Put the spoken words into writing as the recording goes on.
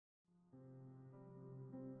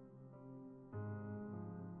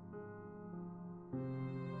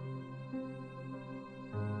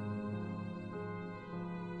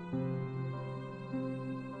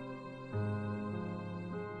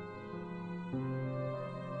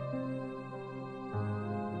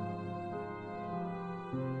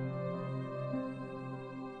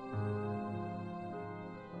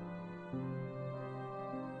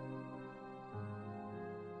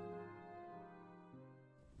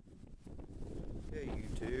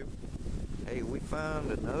YouTube. Hey, we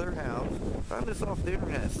found another house. Found this off the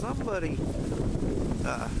internet. Somebody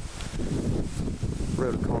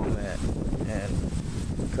wrote a comment and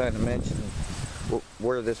kind of mentioned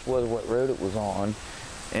where this was, what road it was on,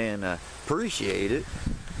 and appreciate it.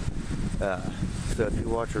 So if you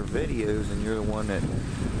watch our videos and you're the one that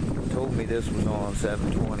told me this was on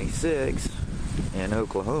 726 in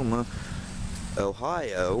Oklahoma,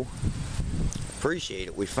 Ohio, appreciate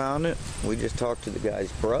it. We found it. We just talked to the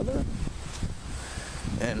guy's brother,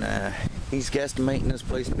 and he's guesstimating this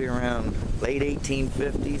place to be around late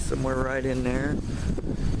 1850s, somewhere right in there.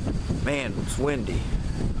 Man, it's windy,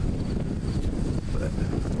 but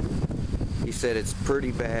he said it's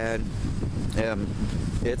pretty bad.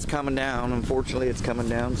 It's coming down. Unfortunately, it's coming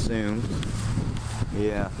down soon.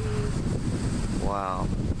 Yeah. Wow.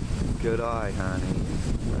 Good eye, honey.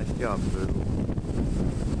 Nice job, boo.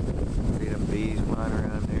 See them bees flying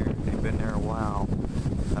around there? They've been there a while.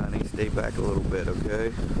 Honey, stay back a little bit,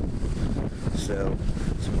 okay? So,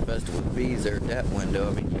 some infested with bees there at that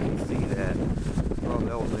window. I mean, you can see that. Oh,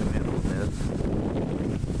 they'll zoom in on this.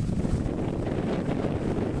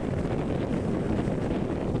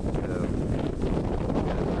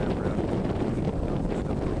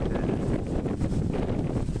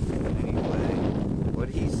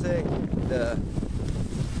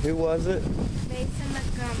 Who was it? Mason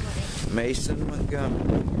Montgomery. Mason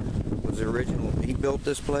Montgomery was the original. He built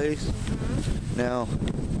this place. Mm-hmm. Now,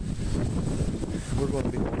 we're going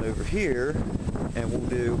to be going over here, and we'll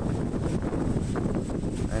do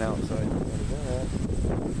an outside of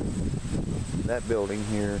that building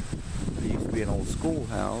here. It used to be an old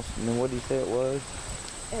schoolhouse. And then what did you say it was?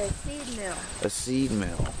 A seed mill. A seed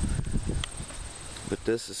mill. But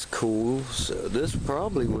this is cool. So this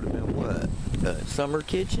probably would have been what? A summer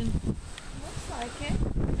kitchen? Looks like it.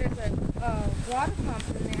 There's a water pump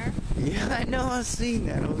in there. Yeah, I know. I've seen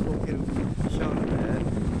that. I was going to get a shot of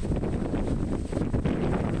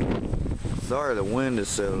that. Sorry the wind is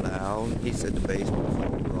so loud. He said the basement's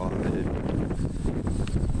all rotted.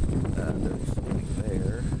 There's something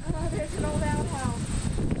there. Oh, there's an old outhouse.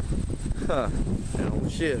 Huh. An old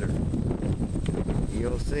shitter. You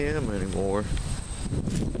don't see him anymore.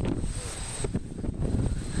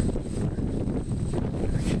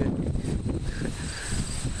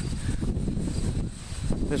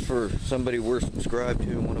 This is for somebody we're subscribed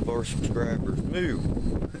to, one of our subscribers. Moo.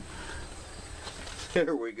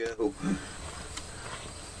 There we go.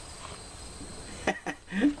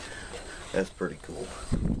 That's pretty cool.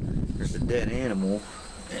 There's a dead animal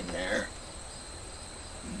in there.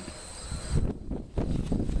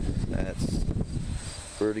 That's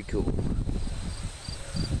pretty cool.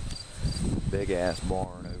 Big ass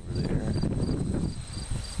barn over there.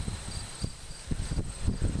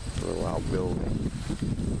 Little outbuilding.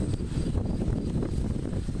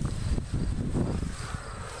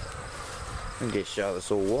 I'm gonna get a shot of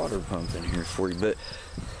this old water pump in here for you, but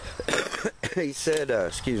he said,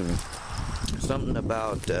 excuse me, something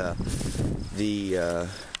about he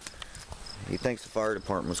thinks the fire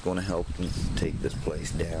department's going to help them take this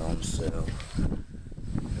place down. So,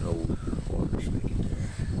 an old water spigot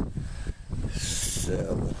there.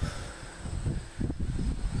 So,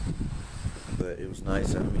 but it was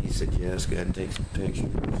nice of him. He said, yes, go ahead and take some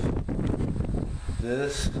pictures.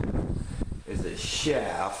 This is a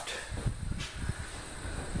shaft.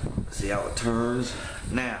 See how it turns?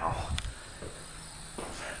 Now,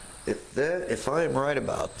 if I am right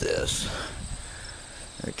about this,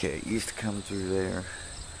 okay, it used to come through there.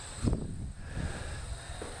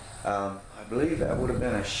 I believe that would have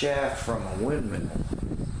been a shaft from a windmill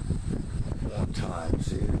one time.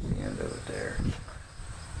 See, there's the end of it there.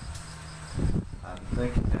 I'm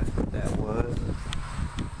thinking that's what that was.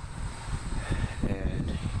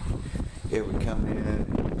 And it would come in and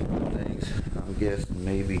things. I'm guessing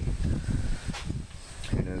maybe,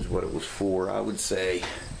 who knows what it was for. I would say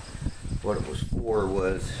what it was for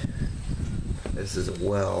was, this is a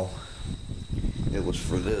well. It was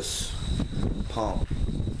for this pump,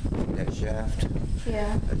 that shaft.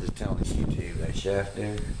 Yeah. I was just telling you too, that shaft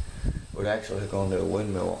there would actually hook onto a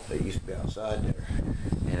windmill that used to be outside there,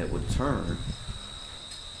 and it would turn,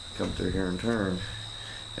 come through here and turn,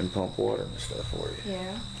 and pump water and stuff for you.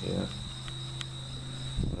 Yeah. Yeah.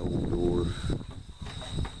 An old door.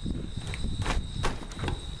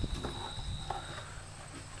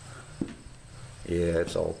 Yeah,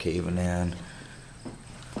 it's all caving in.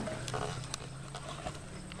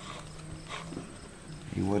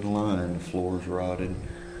 You wouldn't lie, the floor's rotted.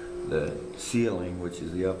 The ceiling, which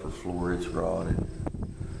is the upper floor, it's rotted.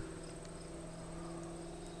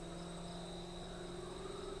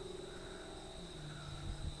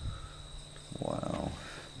 Wow.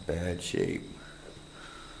 Bad shape.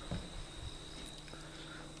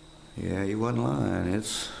 Yeah, you wasn't lying.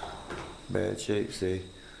 It's bad shape, see?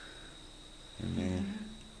 And then,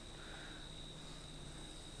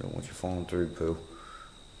 don't want you falling through, Pooh.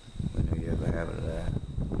 We know you have a habit of that.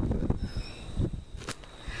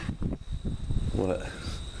 What?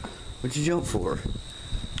 What'd you jump for?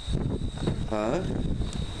 Huh?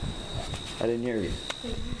 I didn't hear you.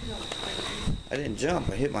 I didn't jump,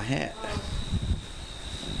 I hit my hat.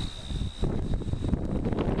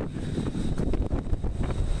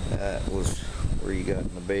 That was where you got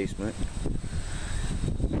in the basement.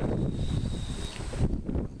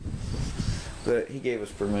 But he gave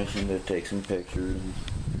us permission to take some pictures and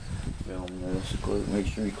film this. Make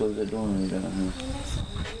sure you close that door when you're done. It makes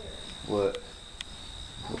something weird. What? It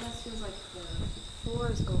almost feels like the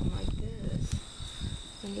floor is going like this.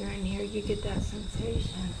 When you're in here, you get that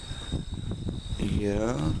sensation.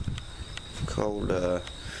 Yeah. It's called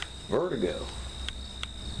vertigo.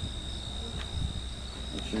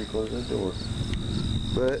 Make sure you close that door.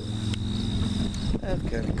 But that's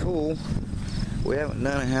kind of cool. We haven't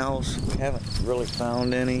done a house. We haven't really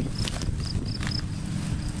found any.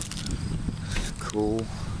 It's cool.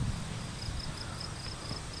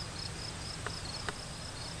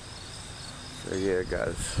 So yeah,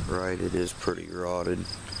 guys, right, it is pretty rotted.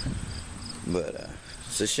 But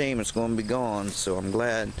it's a shame it's going to be gone, so I'm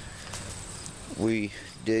glad we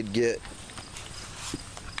did get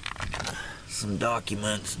some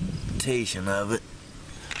documentation of it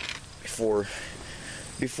before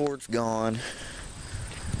it's gone.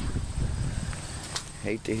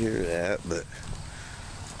 Hate to hear that, but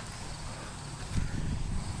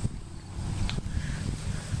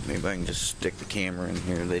maybe I can just stick the camera in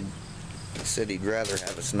here. They said he'd rather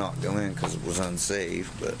have us not go in because it was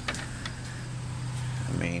unsafe, but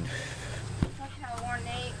I mean, Look how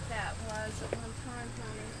ornate that was at one time,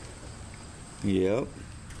 honey. yep.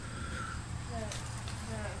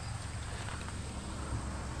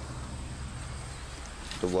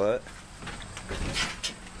 The what? The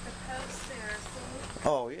post there, see?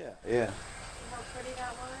 Oh yeah, yeah. See how pretty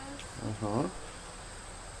that was? Uh-huh.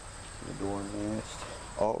 The door nest.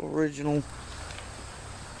 All original.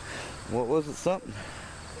 What was it? Something?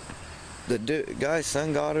 The guy's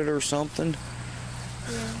son got it or something.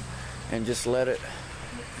 Yeah. And just let it.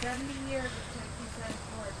 70 years it took, he said,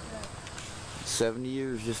 for it to. 70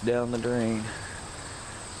 years just down the drain.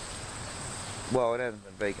 Well, it hasn't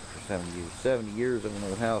been vacant for 70 years. 70 years of an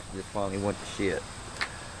old house just finally went to shit.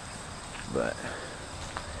 But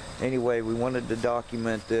anyway, we wanted to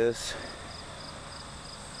document this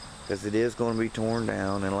because it is going to be torn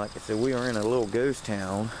down. And like I said, we are in a little ghost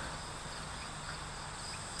town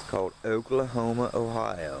called Oklahoma,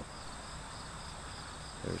 Ohio.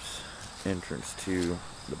 There's entrance to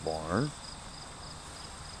the barn.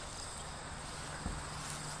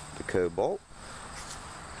 The Cobalt.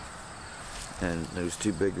 And those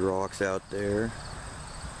two big rocks out there.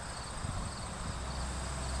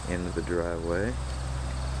 Into the driveway.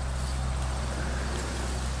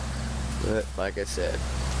 But like I said,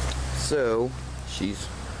 so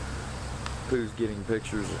Pooh's getting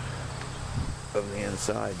pictures of the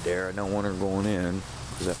inside there. I don't want her going in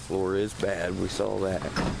because that floor is bad. We saw that.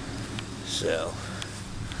 So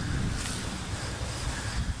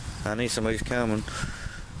I need somebody's coming.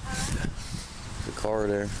 The car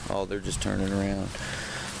there. Oh, they're just turning around.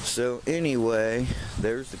 So anyway,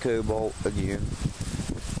 there's the Cobalt again.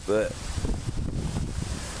 But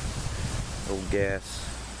old gas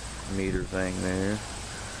meter thing there.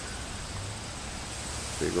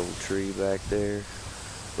 Big old tree back there.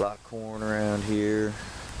 A lot of corn around here.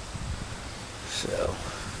 So,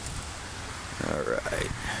 alright.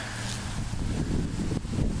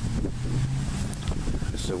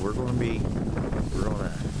 So we're gonna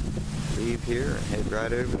leave here and head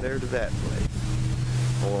right over there to that place.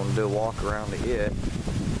 We're gonna do a walk around to it.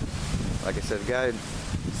 Like I said, the guy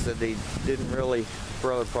said they didn't really,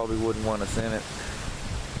 brother probably wouldn't want us in it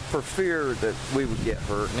for fear that we would get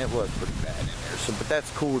hurt, and it was pretty bad in there. So, but that's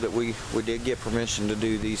cool that we did get permission to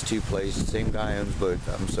do these two places. Same guy owns both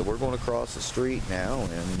of them. So we're going to cross the street now,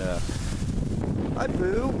 and hi,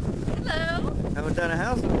 Pooh. Hello. Haven't done a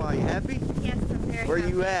house in a while. You happy? Yes, I'm very Where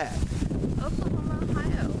happy. you at? Oklahoma,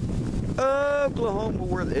 Ohio. Oklahoma,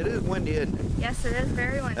 where it is windy, isn't it? Yes, it is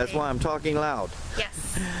very windy. That's why I'm talking loud.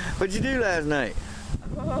 Yes. What'd you do last night?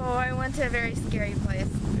 Oh, I went to a very scary place.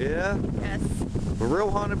 Yeah? Yes. A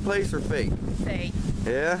real haunted place or fake? Fake.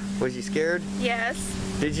 Yeah? Was you scared? Yes.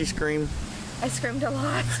 Did you scream? I screamed a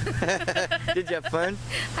lot. Did you have fun?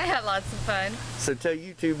 I had lots of fun. So tell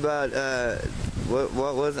YouTube about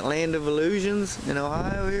What was it? Land of Illusions in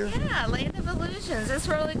Ohio here? Yeah, Land of Illusions. It's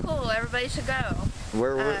really cool. Everybody should go.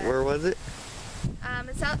 Where was it?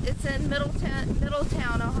 It's in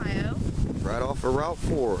Middletown, Ohio. Right off of Route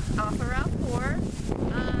 4. Off of Route 4.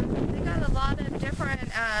 They got a lot of different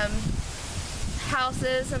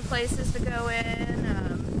houses and places to go in.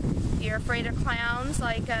 If you're afraid of clowns,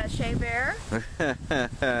 like Shea Bear.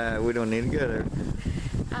 We don't need to go there.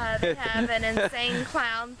 They have an insane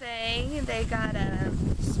clown thing. They got a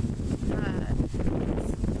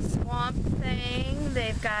swamp thing.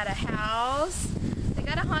 They've got a house. They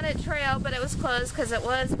got a haunted trail, but it was closed because it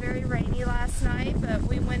was very rainy last night. But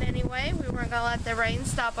we went anyway. We weren't gonna let the rain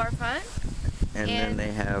stop our fun. And then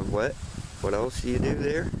they have what? What else do you do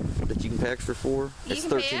there that you can pay extra for? You It's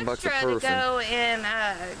can pay 13 bucks a extra to person. go and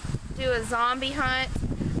do a zombie hunt.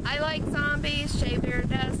 I like zombies. Shea Bear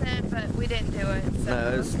doesn't, but we didn't do it. So.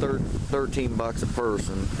 No, it's 13 bucks a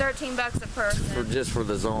person. 13 bucks a person. Just for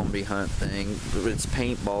the zombie hunt thing. It's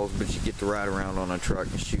paintballs, but you get to ride around on a truck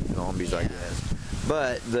and shoot zombies, I Yeah. guess.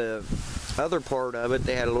 But the other part of it,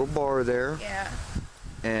 they had a little bar there, Yeah.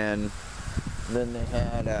 and then they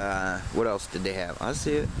had, what else did they have? I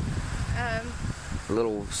see it. A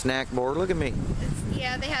little snack bar. Look at me.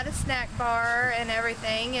 Yeah, they had a snack bar and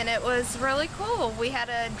everything, and it was really cool. We had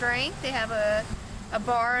a drink. They have a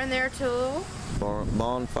bar in there too.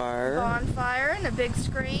 Bonfire. Bonfire and a big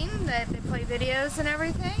screen that they play videos and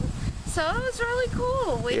everything. So it was really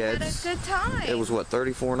cool. We had a good time. It was what,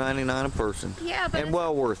 $34.99 a person. Yeah, but and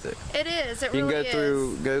well worth it. it is. It You really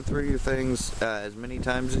can go through your things as many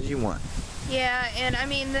times as you want. Yeah, and I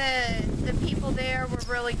mean the people there were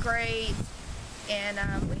really great, and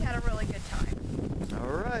we had a really good time. All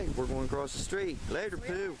right, we're going across the street. Later, We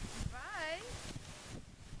are. Pooh.